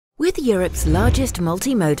With Europe's largest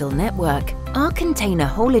multimodal network, our container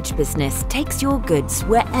haulage business takes your goods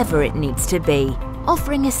wherever it needs to be,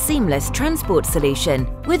 offering a seamless transport solution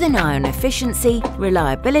with an eye on efficiency,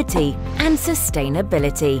 reliability and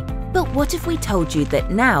sustainability. But what if we told you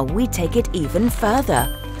that now we take it even further?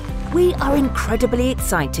 We are incredibly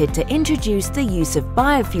excited to introduce the use of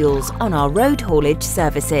biofuels on our road haulage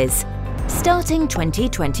services. Starting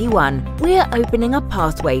 2021, we are opening a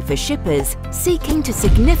pathway for shippers seeking to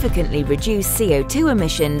significantly reduce CO2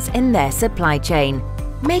 emissions in their supply chain,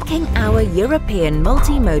 making our European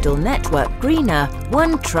multimodal network greener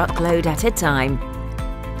one truckload at a time.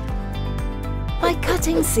 By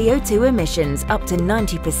cutting CO2 emissions up to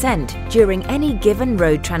 90% during any given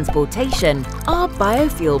road transportation, our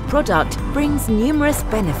biofuel product brings numerous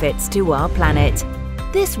benefits to our planet.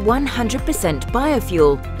 This 100%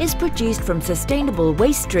 biofuel is produced from sustainable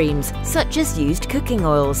waste streams such as used cooking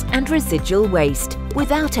oils and residual waste,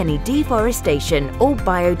 without any deforestation or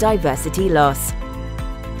biodiversity loss.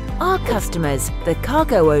 Our customers, the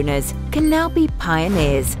cargo owners, can now be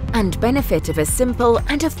pioneers and benefit of a simple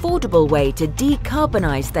and affordable way to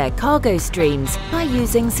decarbonize their cargo streams by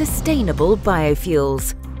using sustainable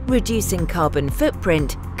biofuels, reducing carbon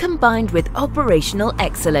footprint combined with operational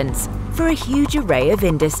excellence for a huge array of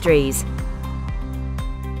industries.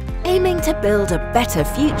 Aiming to build a better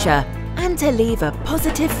future and to leave a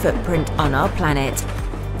positive footprint on our planet.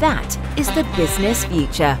 That is the business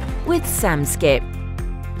future with Samskip.